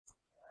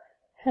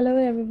Hello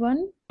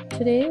everyone.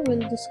 Today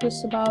we'll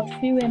discuss about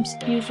few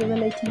MCQs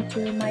relating to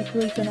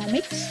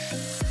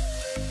microeconomics.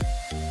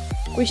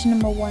 Question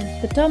number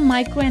 1. The term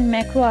micro and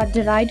macro are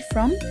derived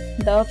from.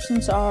 The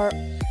options are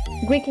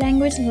Greek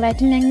language,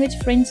 Latin language,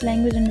 French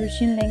language and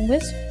Russian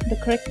language. The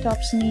correct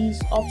option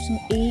is option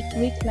A,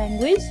 Greek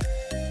language.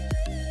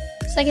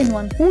 Second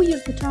one, who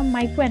used the term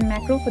micro and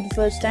macro for the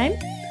first time?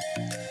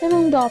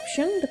 Among the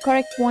options, the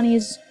correct one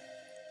is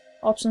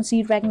option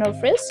C, Ragnar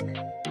Frisk.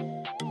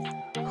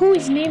 Who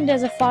is named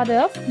as a father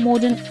of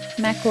modern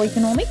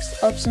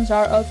macroeconomics? Options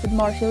are Alfred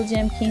Marshall,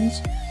 James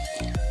Keynes,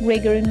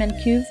 Gregory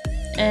Mankiw,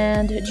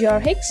 and J.R.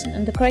 Hicks.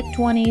 And the correct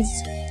one is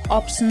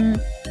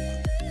option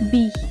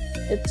B.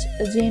 It's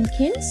James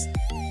Keynes.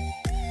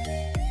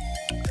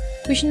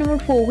 Question number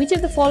 4. Which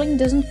of the following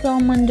doesn't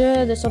come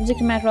under the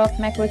subject matter of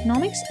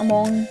macroeconomics?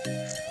 Among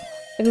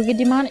aggregate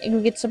demand,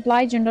 aggregate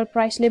supply, general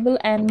price level,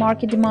 and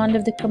market demand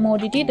of the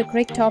commodity, the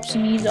correct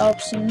option is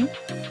option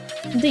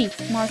D,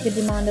 market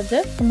demand of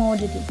the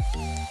commodity.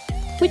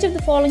 Which of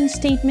the following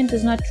statement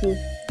is not true?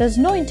 There's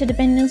no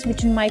interdependence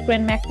between micro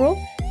and macro.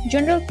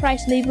 General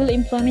price level,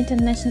 employment,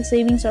 and national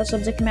savings are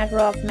subject matter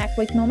of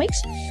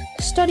macroeconomics.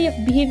 The study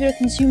of behavior,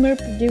 consumer,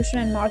 producer,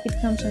 and market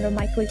comes under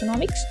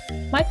microeconomics.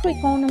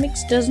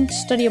 Microeconomics doesn't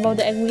study about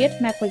the aggregate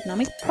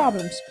macroeconomic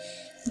problems.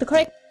 The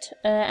correct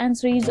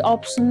answer is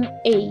option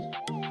A.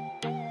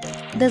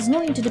 There's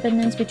no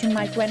interdependence between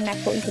micro and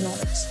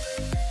macroeconomics.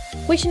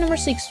 Question number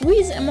 6. Who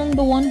is among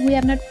the one who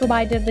have not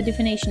provided the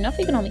definition of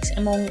economics?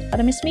 Among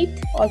Adam Smith,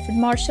 Alfred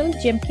Marshall,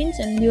 James Keynes,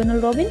 and Lionel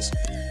Robbins?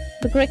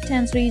 The correct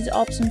answer is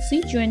option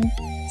C, James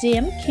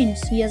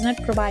Keynes. He has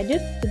not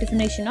provided the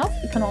definition of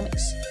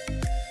economics.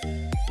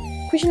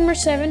 Question number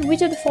 7.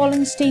 Which of the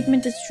following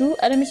statement is true?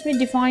 Adam Smith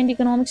defined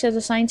economics as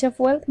a science of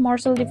wealth.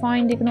 Marshall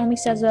defined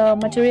economics as a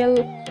material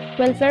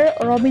welfare.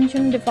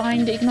 Robinson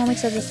defined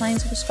economics as a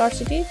science of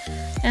scarcity.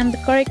 And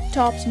the correct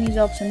option is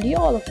option D.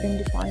 All of them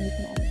defined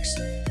economics.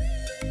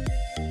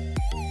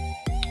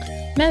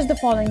 Match the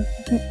following.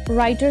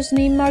 Writer's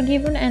name are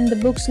given and the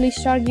books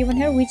list are given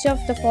here. Which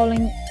of the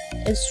following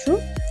is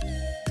true?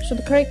 So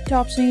the correct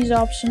option is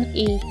option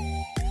A.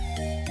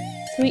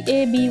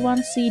 3A,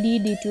 B1, C, D,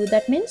 D2.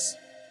 That means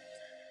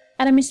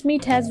Adam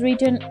Smith has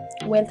written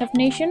Wealth of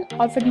Nation,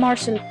 Alfred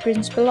Marshall,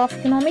 Principle of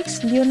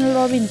Economics, Lionel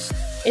Robbins,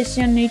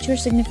 Asian Nature,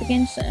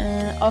 Significance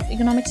of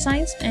Economic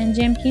Science, and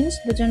James Keynes,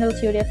 The General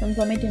Theory of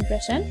Employment,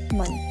 Interest, and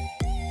Money.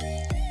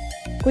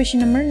 Question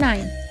number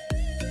 9.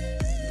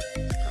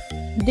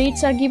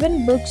 Dates are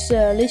given, books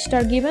list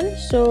are given.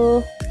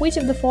 So which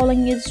of the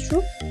following is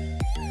true?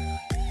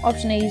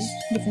 Option A is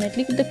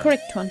definitely the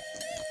correct one.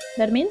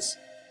 That means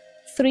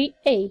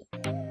 3A.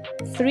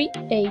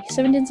 3A,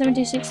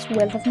 1776,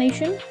 Wealth of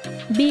Nation.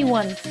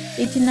 B1,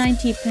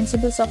 1890,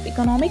 Principles of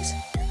Economics.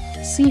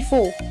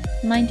 C4,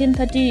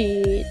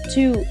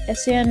 1932,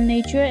 Asian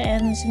Nature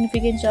and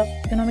Significance of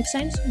Economic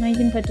Science.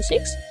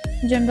 1936,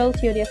 General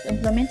Theory of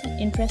Employment,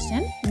 Interest,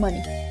 and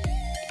Money.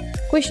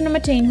 Question number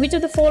 10. Which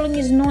of the following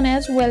is known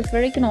as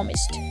welfare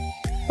economist?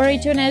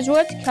 Pareto and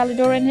Edgeworth,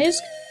 Calidor and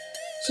Hisk,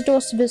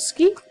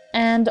 Sitosbisky,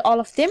 and all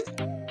of them.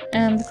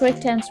 And the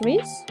correct answer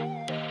is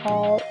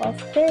all of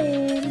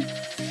them.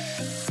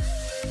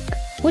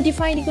 Who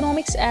defined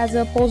economics as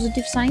a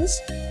positive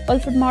science?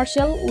 Alfred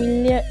Marshall,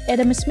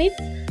 Adam Smith,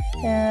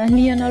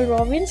 Lionel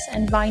Robbins,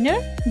 and Weiner.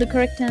 The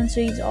correct answer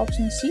is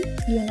option C,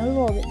 Lionel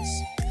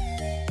Robbins.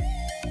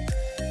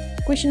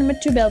 Question number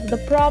 12. The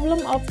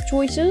problem of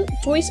choice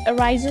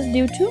arises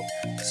due to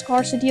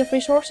scarcity of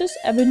resources,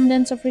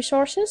 abundance of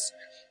resources,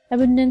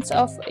 abundance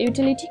of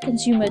utility,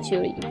 consumer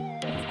theory.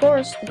 Of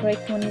course, the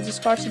correct one is the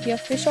scarcity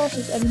of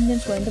resources,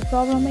 abundance when the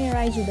problem may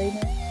arise.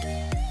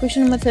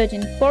 Question number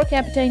 13. Per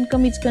capita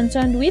income is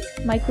concerned with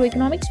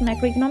microeconomics,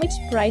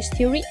 macroeconomics, price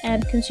theory,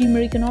 and consumer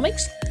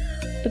economics.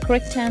 The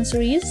correct answer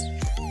is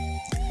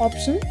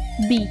option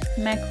B,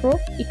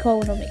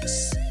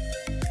 macroeconomics.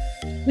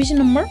 Question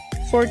number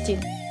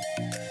 14.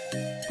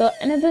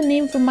 Another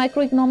name for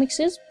microeconomics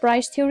is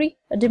price theory,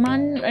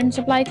 demand and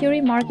supply theory,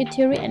 market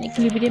theory, and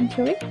equilibrium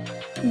theory.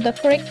 The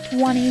correct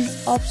one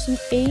is option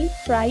A,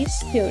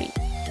 price theory.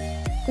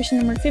 Question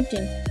number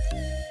 15.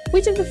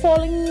 Which of the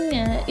following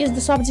is the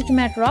subject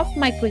matter of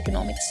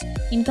microeconomics?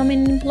 Income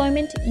and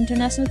employment,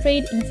 international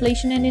trade,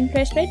 inflation and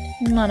interest rate?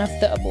 None of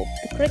the above.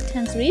 The correct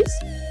answer is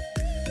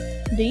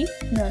D,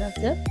 none of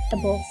the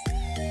above.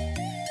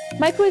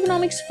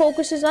 Microeconomics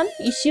focuses on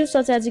issues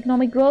such as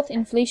economic growth,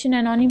 inflation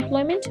and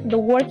unemployment, the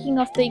working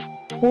of the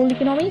whole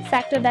economy,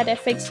 factor that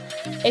affects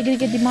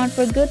aggregate demand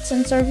for goods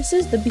and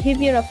services, the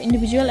behavior of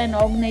individual and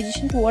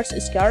organization towards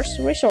scarce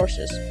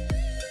resources.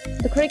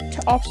 The correct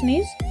option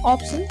is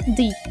option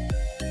D,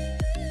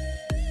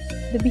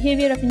 the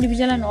behavior of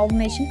individual and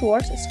organization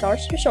towards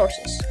scarce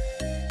resources.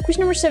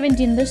 Question number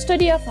 17. The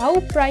study of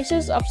how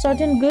prices of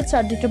certain goods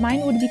are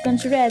determined would be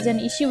considered as an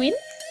issue in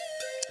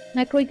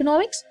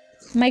macroeconomics,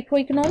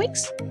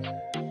 microeconomics,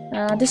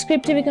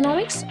 descriptive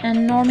economics,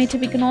 and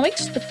normative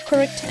economics. The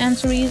correct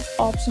answer is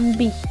option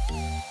B,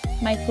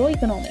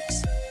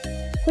 microeconomics.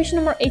 Question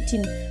number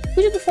 18.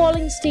 Which of the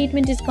following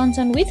statement is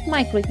concerned with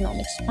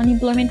microeconomics?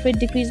 Unemployment rate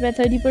decreased by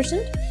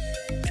 30%.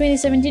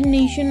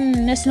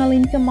 2017 national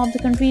income of the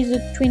country is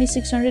at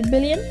 2600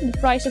 billion. The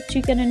price of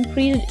chicken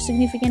increased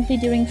significantly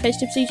during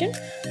festive season.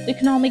 The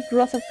economic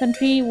growth of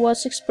country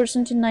was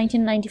 6% in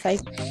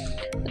 1995.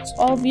 It's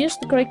obvious.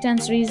 The correct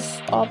answer is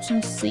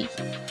option C.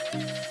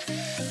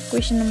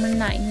 Question number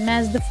 9.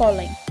 Match the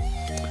following.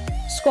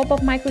 Scope of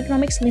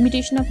microeconomics,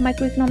 limitation of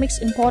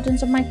microeconomics,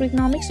 importance of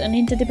microeconomics, and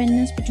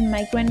interdependence between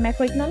micro and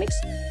macroeconomics.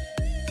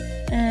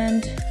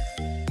 And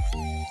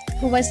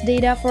provides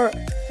data for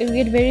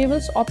aggregate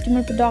variables,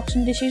 optimal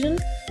production decision,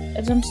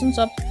 assumptions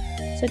of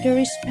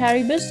ceteris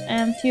paribus,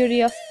 and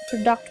theory of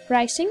product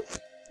pricing.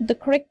 The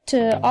correct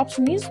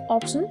option is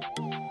option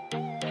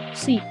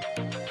C.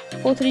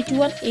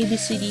 4321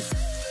 ABCD.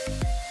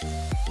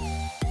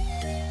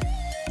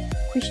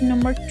 Question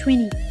number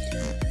 20.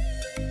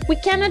 We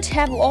cannot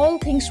have all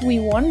things we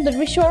want. The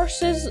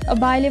resources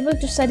available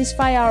to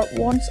satisfy our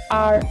wants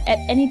are at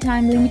any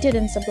time limited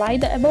in supply.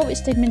 The above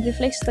statement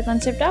reflects the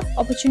concept of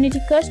opportunity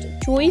cost,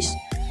 choice,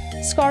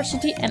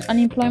 scarcity, and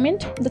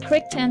unemployment. The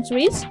correct answer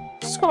is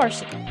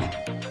scarcity.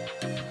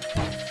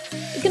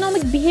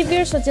 Economic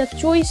behavior such as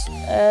choice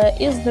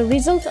is the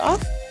result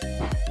of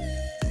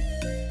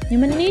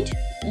human need,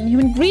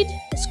 human greed,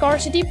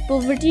 scarcity,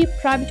 poverty,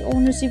 private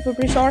ownership of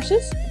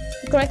resources.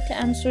 The correct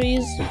answer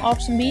is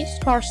option B,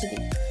 scarcity.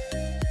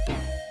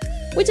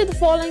 Which of the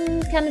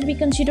following cannot be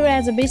considered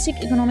as a basic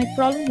economic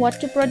problem? What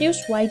to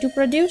produce, why to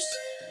produce,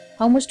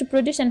 how much to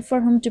produce, and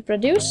for whom to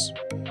produce?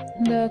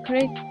 The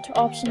correct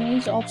option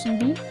is option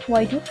B,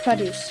 why to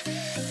produce.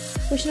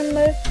 Question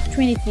number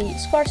 23.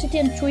 Scarcity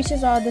and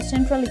choices are the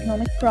central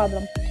economic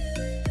problem.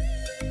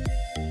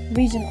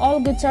 Reason. All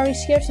goods are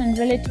scarce and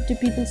related to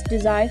people's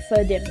desire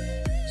for them.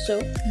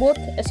 So both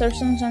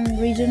assertions and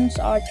reasons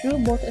are true.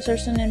 Both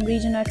assertion and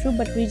reason are true,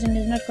 but reason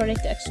is not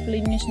correct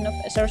explanation of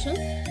assertion.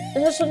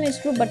 Assertion is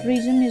true, but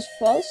reason is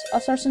false.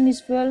 Assertion is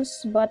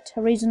false, but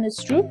reason is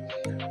true.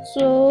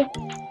 So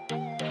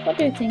what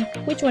do you think?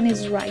 Which one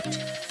is right?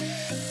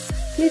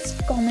 Please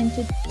comment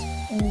it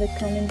in the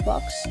comment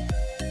box.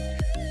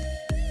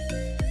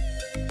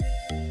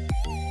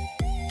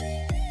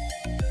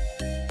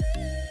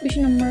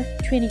 Question number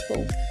 24.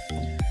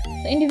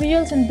 The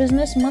individuals and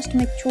business must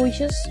make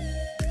choices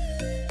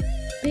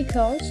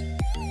because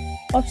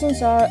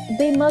options are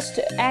they must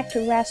act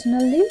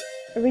rationally,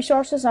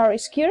 resources are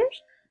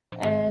scarce,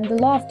 and the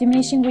law of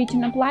diminishing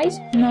return applies.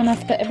 None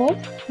of the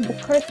above. The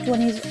correct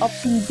one is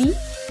option B,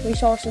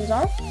 resources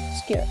are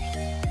scarce.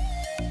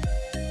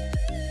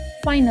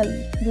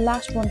 Finally, the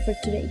last one for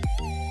today.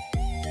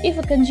 If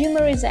a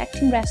consumer is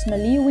acting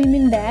rationally, we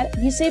mean that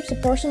he saves a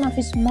portion of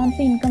his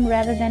monthly income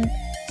rather than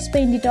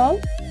spend it all.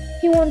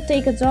 He won't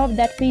take a job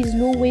that pays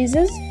low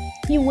wages.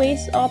 He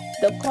weighs up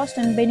the cost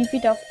and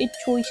benefit of each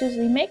choices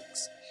he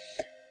makes.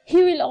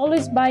 He will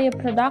always buy a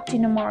product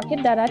in a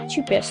market that are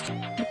cheapest.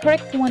 The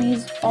correct one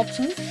is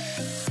option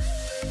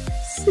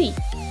C.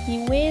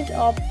 He weighs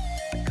up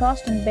the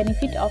cost and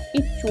benefit of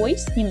each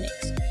choice he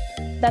makes.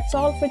 That's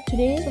all for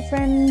today. So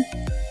friend,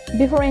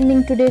 before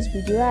ending today's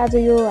video, as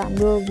यो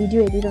हाम्रो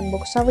video हेरिरहनु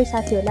भएको सबै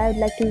साथीहरुलाई I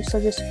would like to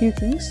suggest few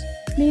things.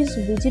 Please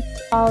visit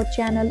our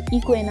channel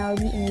Eco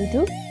NRB in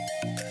YouTube.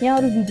 यहाँ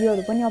अरु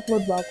भिडियोहरु पनि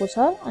upload भएको छ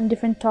on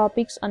different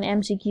topics on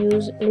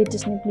MCQs,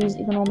 latest Nepalese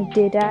economic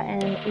data,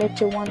 and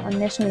lecture 1 on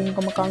national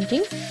income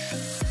accounting.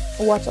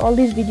 Watch all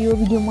these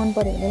video मन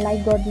पर्यो भने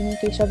like गरिदिनु,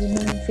 केही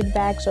सजेसन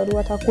फिडब्याक्सहरु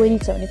अथवा क्वेरी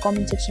छ भने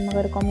कमेन्ट सेक्सनमा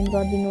गएर कमेन्ट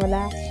गरिदिनु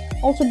होला.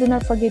 Also do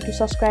not forget to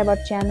subscribe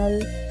our channel.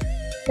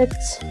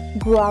 Let's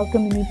grow our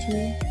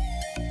community.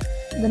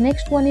 The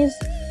next one is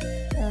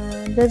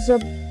there's a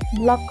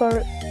blog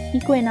called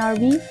Eco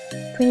NRB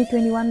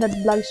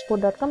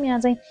 2021.blogspot.com. यहाँ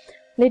चाहिँ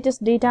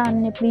latest data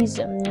on Nepalese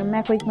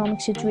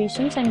macroeconomic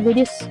situations and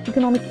various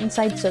economic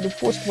insights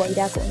post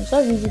bhairako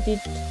huncha. Visit it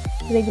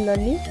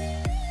regularly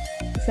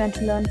if you want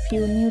to learn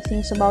few new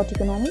things about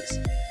economics.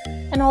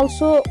 And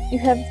also, you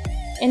have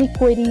any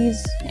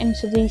queries, any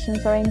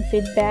suggestions, or any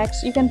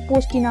feedbacks, you can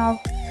post in our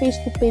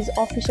Facebook page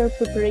Officer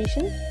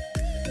Preparation.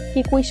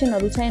 के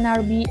क्वेशनहरु छ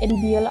NRB,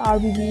 ADBL,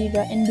 RBB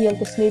र NBL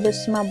को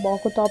सिलेबसमा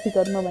भएको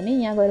टपिकहरुमा भने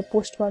यहाँ गएर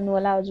post गर्नु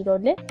होला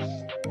हजुरहरुले.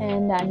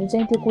 And हामी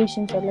चाहिँ त्यो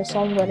क्वेशन्सहरुलाई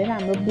सल्भ गरेर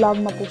हाम्रो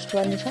ब्लगमा पोस्ट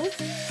गर्ने छौं.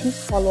 Please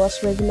follow us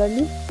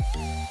regularly.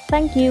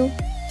 Thank you.